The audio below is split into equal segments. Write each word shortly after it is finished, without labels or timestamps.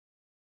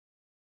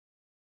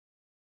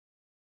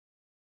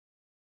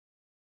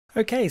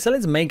Okay, so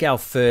let's make our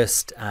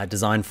first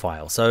design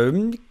file. So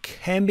it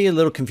can be a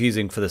little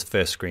confusing for this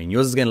first screen.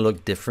 Yours is going to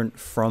look different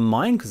from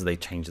mine because they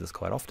change this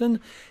quite often.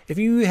 If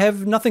you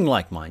have nothing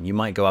like mine, you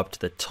might go up to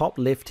the top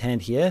left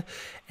hand here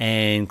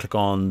and click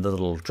on the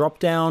little drop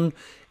down.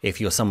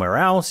 If you're somewhere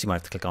else, you might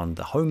have to click on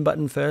the home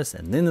button first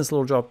and then this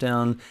little drop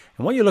down.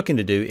 And what you're looking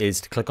to do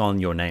is to click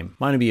on your name.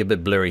 Mine will be a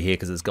bit blurry here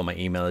because it's got my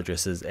email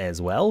addresses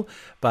as well,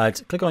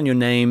 but click on your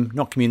name,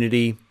 not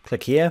community,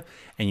 click here,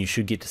 and you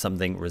should get to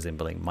something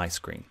resembling my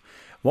screen.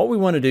 What we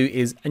want to do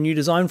is a new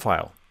design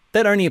file.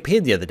 That only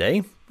appeared the other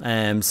day.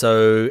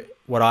 So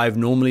what I've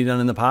normally done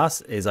in the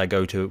past is I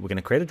go to, we're going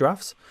to create a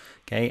drafts,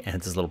 okay, and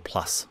it's this little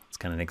plus, it's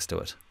kind of next to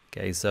it.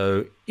 Okay,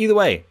 so either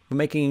way, we're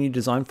making a new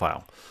design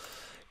file.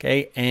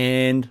 Okay,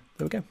 and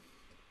there we go.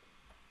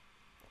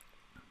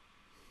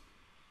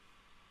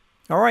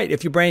 All right,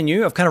 if you're brand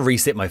new, I've kind of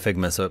reset my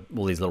Figma, so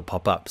all these little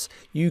pop-ups.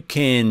 You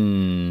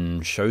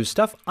can show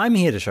stuff. I'm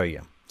here to show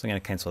you, so I'm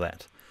going to cancel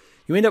that.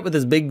 You end up with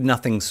this big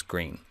nothing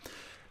screen.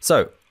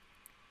 So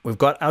we've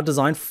got our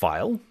design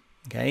file.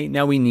 Okay,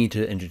 now we need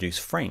to introduce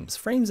frames.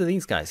 Frames are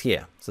these guys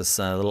here. It's this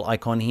little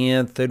icon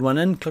here, third one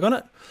in, click on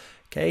it.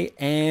 Okay,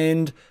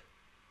 and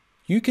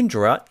you can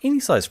draw out any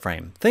size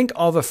frame. Think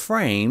of a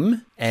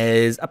frame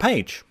as a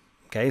page.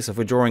 Okay, so if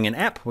we're drawing an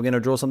app, we're going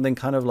to draw something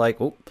kind of like,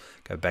 oh,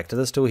 go back to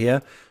this tool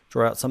here,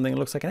 draw out something that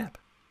looks like an app.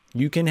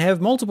 You can have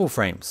multiple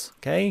frames,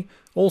 okay?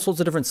 All sorts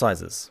of different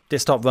sizes.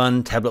 Desktop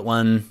one, tablet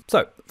one.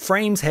 So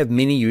frames have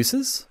many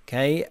uses,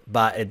 okay?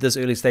 But at this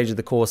early stage of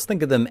the course,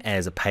 think of them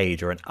as a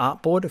page or an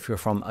artboard if you're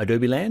from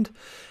Adobe land.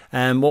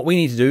 And what we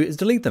need to do is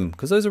delete them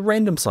because those are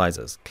random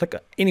sizes. Click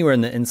anywhere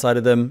in the inside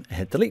of them and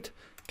hit delete.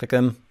 Click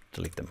them,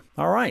 delete them.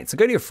 All right, so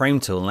go to your frame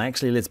tool and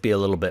actually let's be a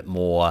little bit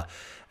more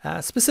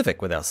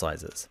specific with our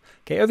sizes.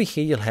 Okay, over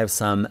here you'll have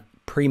some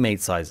pre-made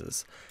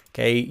sizes.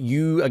 Okay,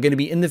 you are going to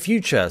be in the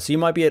future, so you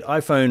might be at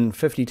iPhone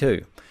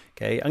 52.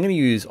 Okay, I'm going to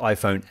use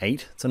iPhone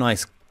 8. It's a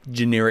nice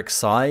generic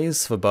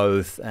size for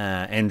both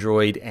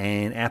Android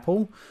and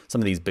Apple. Some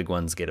of these big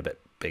ones get a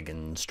bit big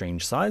and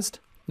strange sized.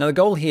 Now the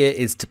goal here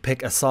is to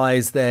pick a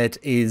size that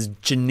is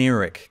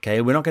generic.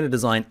 Okay, we're not going to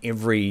design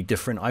every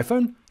different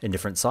iPhone in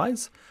different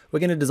size. We're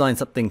going to design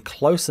something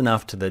close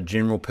enough to the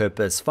general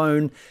purpose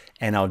phone,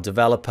 and our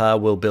developer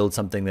will build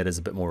something that is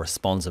a bit more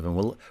responsive and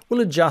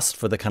we'll adjust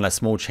for the kind of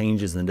small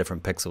changes in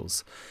different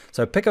pixels.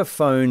 So pick a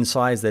phone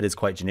size that is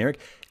quite generic.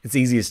 It's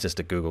easiest just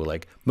to Google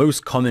like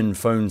most common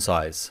phone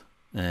size,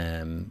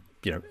 and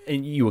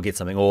you will get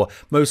something, or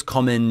most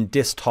common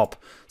desktop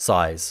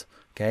size,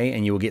 okay,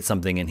 and you will get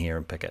something in here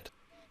and pick it.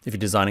 If you're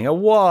designing a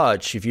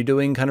watch, if you're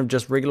doing kind of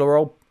just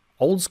regular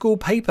old school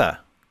paper,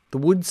 the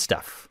wood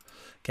stuff,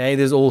 okay,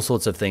 there's all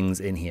sorts of things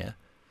in here.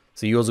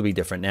 So yours will be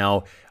different.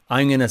 Now,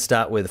 I'm going to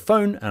start with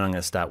phone, and I'm going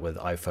to start with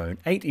iPhone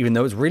 8, even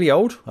though it's really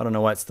old. I don't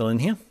know why it's still in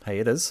here. Hey,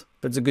 it is.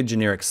 But it's a good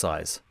generic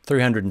size.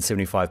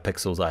 375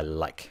 pixels I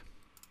like.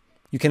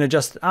 You can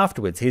adjust it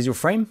afterwards. Here's your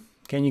frame.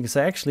 Okay, and you can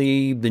say,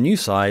 actually, the new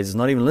size is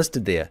not even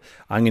listed there.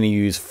 I'm going to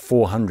use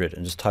 400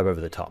 and just type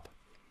over the top.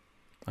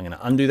 I'm going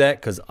to undo that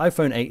because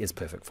iPhone 8 is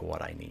perfect for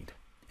what I need.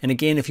 And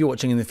again, if you're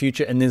watching in the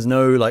future and there's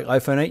no like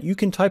iPhone 8, you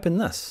can type in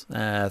this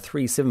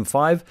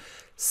 375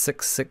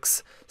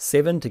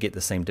 667 to get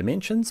the same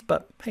dimensions,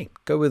 but hey,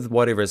 go with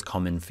whatever is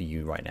common for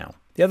you right now.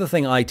 The other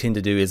thing I tend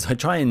to do is I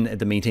try and at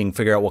the meeting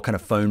figure out what kind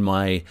of phone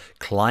my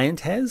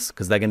client has,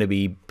 because they're going to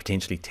be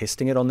potentially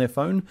testing it on their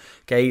phone.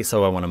 Okay,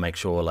 so I want to make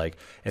sure like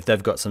if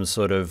they've got some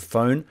sort of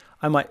phone,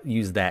 I might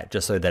use that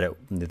just so that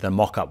the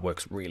mock-up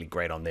works really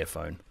great on their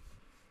phone.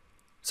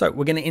 So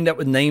we're going to end up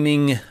with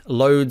naming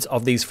loads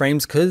of these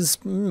frames because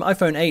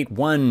iPhone 8,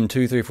 1,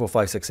 2, 3, 4,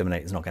 5, 6, 7,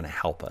 8 is not going to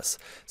help us.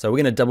 So we're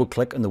going to double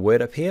click on the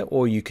word up here,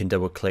 or you can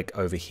double click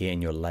over here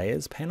in your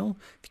layers panel.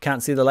 If you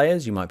can't see the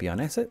layers, you might be on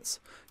assets.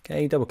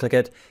 Okay, double click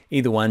it,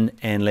 either one,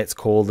 and let's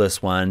call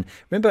this one,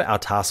 remember our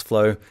task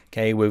flow.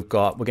 Okay, we're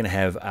going to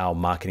have our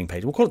marketing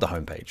page. We'll call it the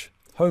home page.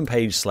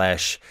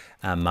 Homepage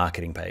 /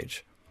 marketing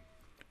page.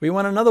 We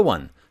want another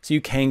one. So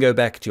you can go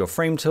back to your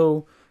frame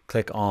tool,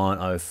 click on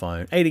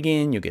iPhone 8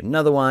 again, you'll get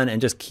another one, and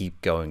just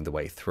keep going the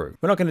way through.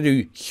 We're not going to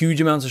do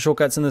huge amounts of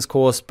shortcuts in this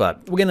course, but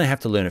we're going to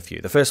have to learn a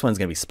few. The first one's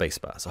going to be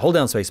spacebar. So hold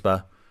down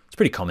spacebar. It's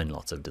pretty common in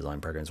lots of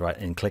design programs, right?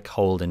 And click,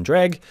 hold, and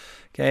drag.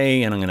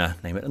 Okay, and I'm going to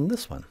name it in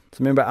this one. So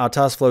remember, our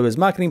task flow is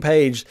marketing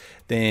page,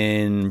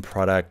 then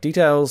product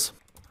details.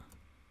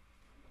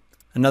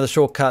 Another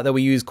shortcut that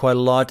we use quite a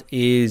lot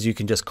is you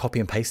can just copy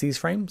and paste these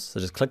frames. So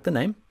just click the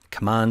name,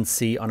 Command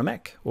C on a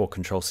Mac or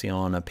Control C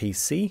on a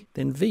PC,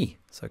 then V.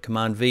 So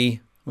Command V,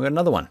 we've got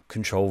another one,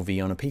 Control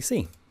V on a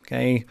PC.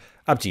 Okay,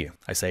 up to you.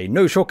 I say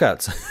no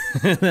shortcuts,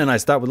 and I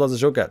start with lots of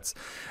shortcuts.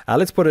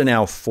 Let's put in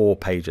our 4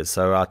 pages.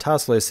 So our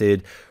task flow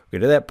said, we're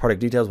gonna do that, product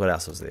details, what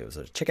else was there? It was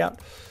a checkout.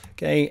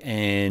 Okay,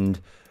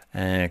 and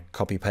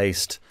copy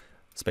paste,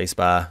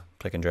 spacebar,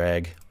 click and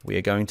drag. We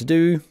are going to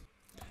do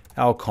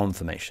our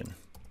confirmation.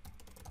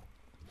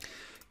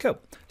 Cool.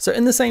 So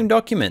in the same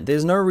document,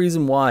 there's no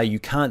reason why you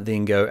can't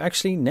then go,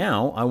 actually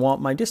now I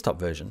want my desktop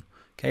version.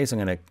 Okay, so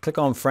I'm going to click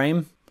on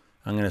frame.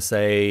 I'm going to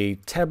say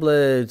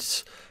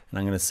tablet And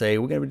I'm going to say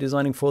we're going to be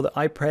designing for the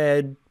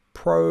iPad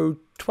Pro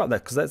 12,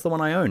 because that's the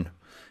one I own.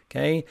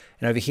 Okay,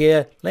 and over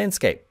here,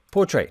 landscape,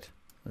 portrait.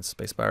 Let's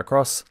spacebar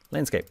across,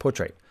 landscape,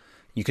 portrait.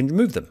 You can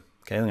move them.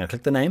 Okay, I'm going to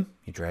click the name,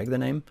 you drag the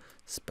name,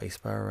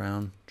 spacebar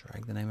around,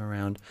 drag the name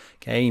around.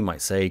 Okay, you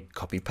might say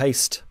copy,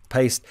 paste,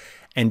 paste,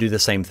 and do the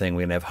same thing.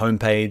 We're going to have home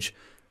page,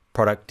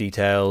 product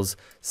details,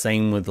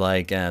 same with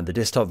like the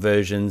desktop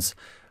versions.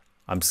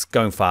 I'm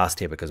going fast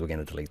here because we're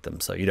going to delete them,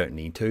 so you don't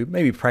need to.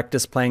 Maybe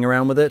practice playing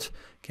around with it.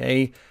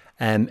 Okay,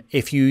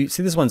 if you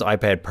see this one's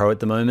iPad Pro at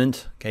the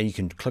moment, okay, you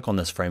can click on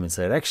this frame and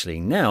say, actually,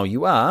 now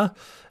you are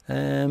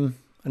a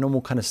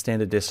normal kind of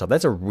standard desktop.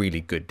 That's a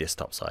really good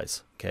desktop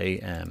size.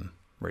 Okay,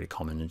 really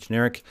common and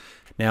generic.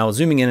 Now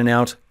zooming in and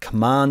out,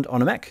 Command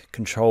on a Mac,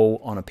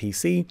 Control on a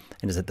PC,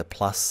 and just hit the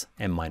plus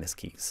and minus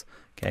keys.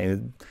 Okay,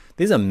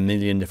 there's a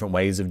million different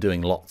ways of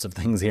doing lots of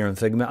things here in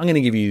Figma. I'm going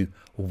to give you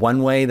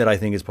one way that I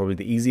think is probably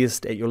the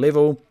easiest at your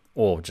level,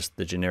 or just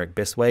the generic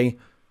best way.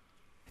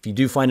 If you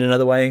do find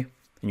another way,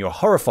 and you're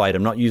horrified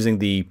I'm not using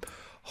the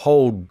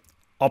hold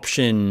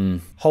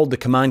option, hold the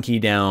command key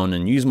down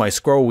and use my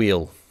scroll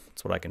wheel,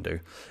 that's what I can do,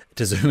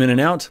 to zoom in and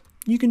out,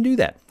 you can do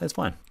that, that's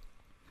fine.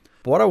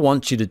 But what I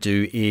want you to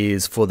do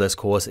is, for this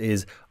course,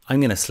 is I'm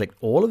going to select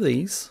all of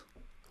these,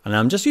 and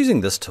I'm just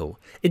using this tool.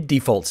 It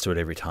defaults to it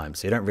every time,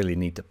 so you don't really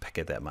need to pick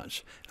it that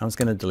much. I'm just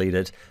going to delete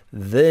it.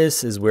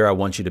 This is where I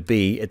want you to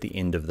be at the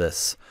end of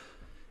this.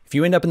 If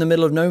you end up in the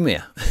middle of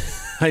nowhere,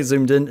 I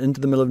zoomed in into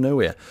the middle of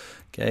nowhere.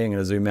 Okay, I'm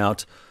going to zoom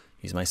out,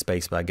 use my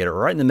spacebar, get it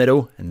right in the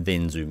middle, and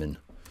then zoom in.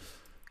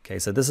 Okay,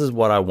 so this is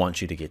what I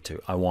want you to get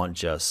to. I want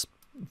just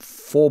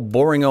 4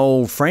 boring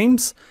old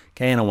frames,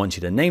 okay, and I want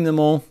you to name them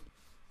all.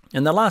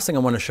 And the last thing I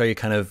want to show you,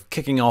 kind of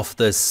kicking off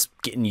this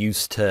getting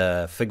used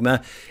to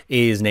Figma,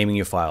 is naming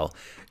your file.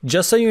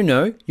 Just so you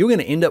know, you're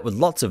going to end up with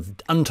lots of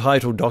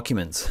untitled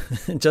documents.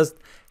 It just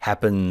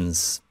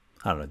happens.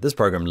 I don't know, this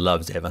program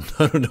loves to have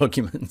untitled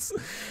documents.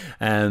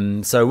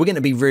 So we're going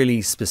to be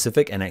really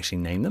specific and actually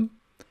name them.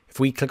 If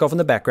we click off in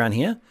the background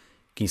here,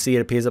 can you see it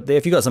appears up there?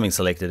 If you've got something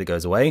selected, it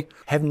goes away.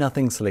 Have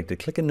nothing selected,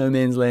 click in no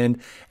man's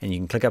land, and you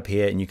can click up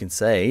here and you can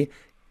say,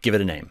 give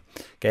it a name.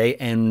 Okay,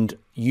 and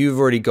you've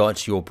already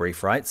got your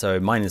brief, right? So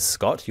mine is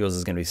Scott, yours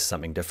is going to be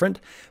something different,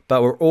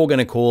 but we're all going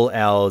to call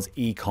ours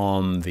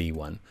Ecom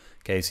V1.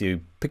 Okay, so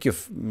you pick your,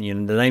 the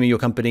name of your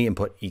company and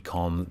put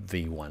Ecom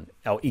V1.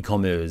 Our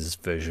e-commerce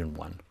version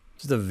 1.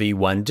 Just a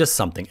V1, just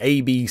something,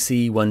 A, B,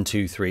 C, 1,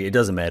 2, 3, it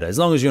doesn't matter. As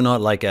long as you're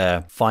not like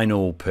a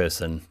final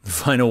person,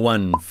 final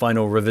one,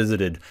 final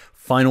revisited,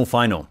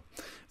 final.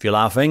 If you're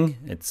laughing,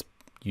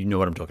 you know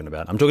what I'm talking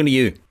about. I'm talking to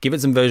you. Give it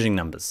some versioning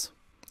numbers.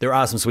 There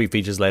are some sweet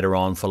features later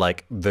on for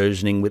like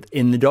versioning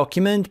within the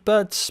document,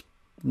 but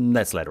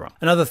that's later on.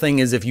 Another thing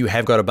is, if you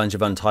have got a bunch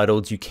of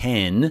untitles, you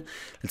can,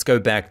 let's go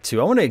back to,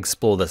 I want to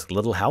explore this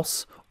little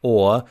house,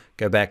 or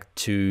go back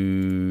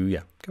to the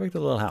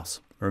little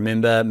house.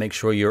 Remember, make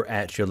sure you're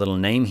at your little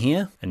name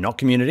here and not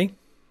community,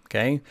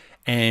 okay?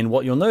 And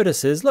what you'll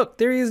notice is, look,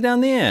 there he is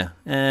down there,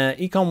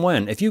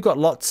 Ecom1. If you've got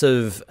lots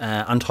of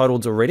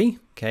untitles already,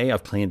 okay,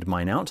 I've cleaned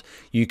mine out,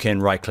 you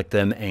can right click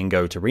them and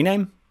go to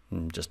rename,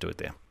 and just do it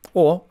there.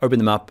 Or open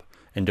them up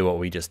and do what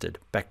we just did.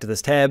 Back to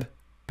this tab,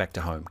 back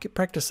to home. Keep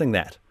practicing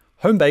that.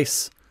 Home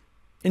base,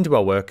 into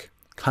our work,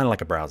 kind of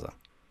like a browser.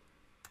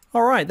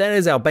 All right, that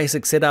is our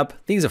basic setup.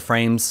 These are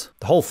frames.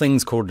 The whole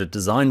thing's called a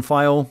design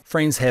file.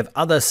 Frames have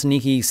other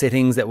sneaky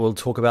settings that we'll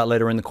talk about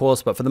later in the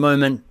course, but for the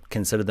moment,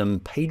 consider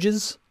them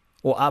pages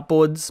or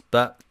artboards,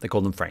 but they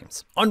call them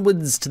frames.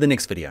 Onwards to the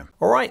next video.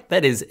 All right,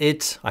 that is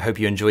it. I hope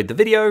you enjoyed the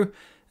video.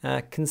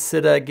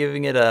 Consider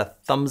giving it a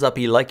thumbs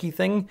uppy likey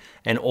thing,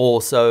 and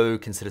also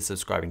consider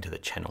subscribing to the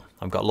channel.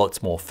 I've got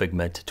lots more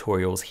Figma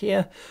tutorials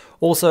here.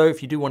 Also,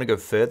 if you do want to go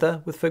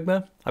further with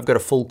Figma, I've got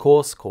a full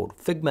course called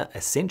Figma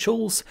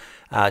Essentials.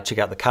 Check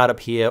out the card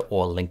up here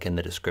or link in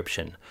the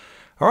description.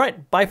 All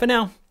right, bye for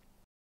now.